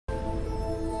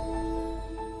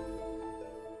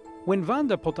When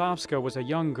Wanda Poltawska was a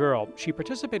young girl, she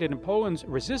participated in Poland's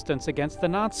resistance against the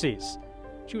Nazis.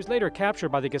 She was later captured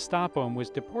by the Gestapo and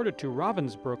was deported to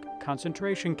Ravensbruk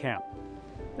concentration camp.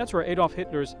 That's where Adolf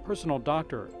Hitler's personal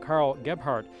doctor, Karl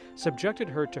Gebhardt, subjected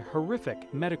her to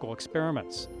horrific medical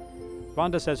experiments.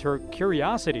 Wanda says her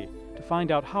curiosity to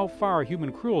find out how far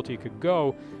human cruelty could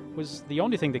go was the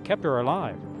only thing that kept her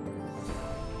alive.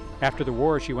 After the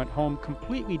war, she went home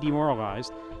completely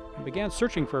demoralized and began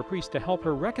searching for a priest to help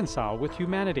her reconcile with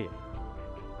humanity.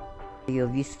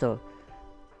 At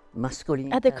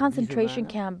the concentration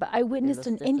camp, I witnessed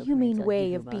an inhumane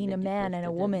way of being a man and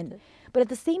a woman. But at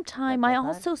the same time, I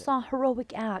also saw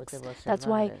heroic acts. That's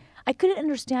why I couldn't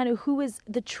understand who is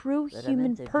the true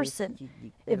human person.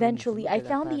 Eventually, I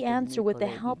found the answer with the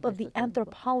help of the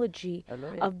anthropology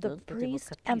of the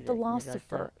priest and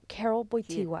philosopher, Karl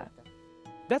Wojtyła.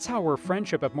 That's how her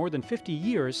friendship of more than 50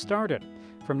 years started.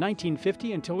 From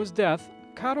 1950 until his death,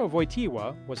 Karl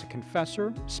Wojtyła was a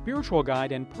confessor, spiritual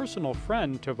guide, and personal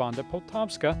friend to Wanda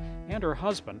Poltawska and her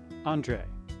husband, Andrzej.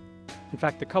 In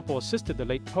fact, the couple assisted the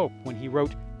late Pope when he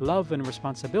wrote Love and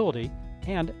Responsibility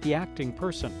and The Acting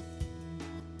Person.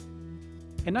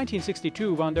 In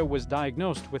 1962, Wanda was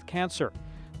diagnosed with cancer.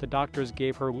 The doctors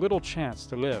gave her little chance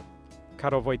to live.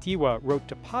 Karl Wojtyła wrote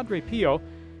to Padre Pio,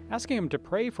 asking him to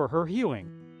pray for her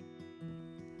healing.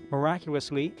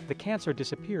 Miraculously, the cancer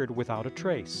disappeared without a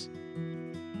trace.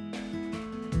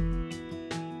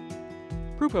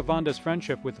 Proof of Wanda's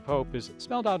friendship with the Pope is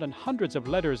spelled out in hundreds of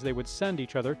letters they would send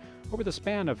each other over the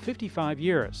span of 55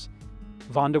 years.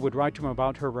 Wanda would write to him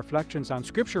about her reflections on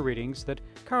scripture readings that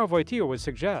Karl Wojtyła would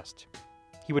suggest.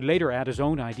 He would later add his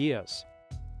own ideas.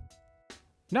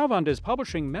 Now Wanda is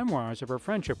publishing memoirs of her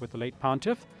friendship with the late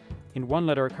pontiff. In one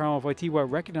letter, Karl Wojtyła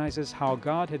recognizes how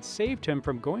God had saved him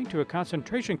from going to a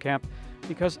concentration camp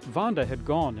because Wanda had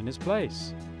gone in his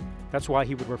place. That's why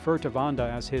he would refer to Wanda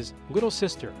as his little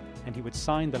sister, and he would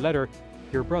sign the letter,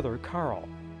 Your Brother Karl.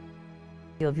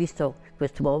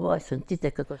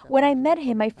 When I met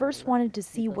him, I first wanted to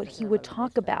see what he would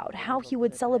talk about, how he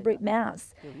would celebrate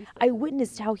Mass. I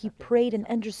witnessed how he prayed and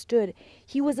understood.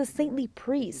 He was a saintly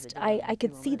priest. I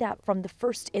could see that from the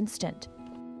first instant.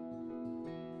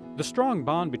 The strong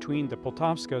bond between the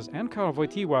Poltawskas and Karl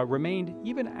Wojtyła remained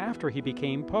even after he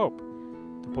became Pope.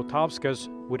 The Poltawskas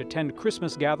would attend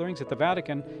Christmas gatherings at the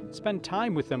Vatican and spend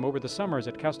time with them over the summers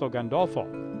at Castel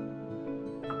Gandolfo.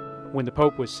 When the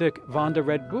Pope was sick, Wanda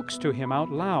read books to him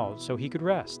out loud so he could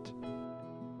rest.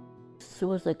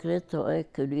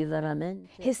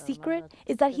 His secret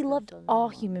is that he loved all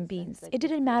human beings. It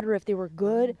didn't matter if they were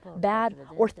good, bad,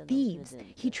 or thieves.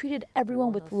 He treated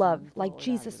everyone with love, like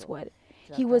Jesus would.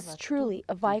 He was truly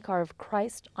a vicar of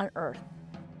Christ on earth.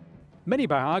 Many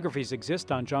biographies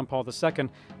exist on John Paul II,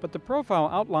 but the profile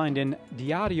outlined in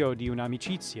Diario di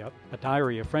un'amicizia, a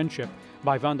diary of friendship,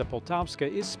 by Wanda Poltawska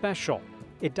is special.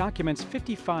 It documents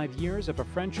 55 years of a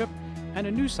friendship and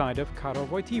a new side of Karl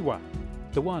Wojtyła,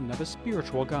 the one of a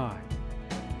spiritual guide.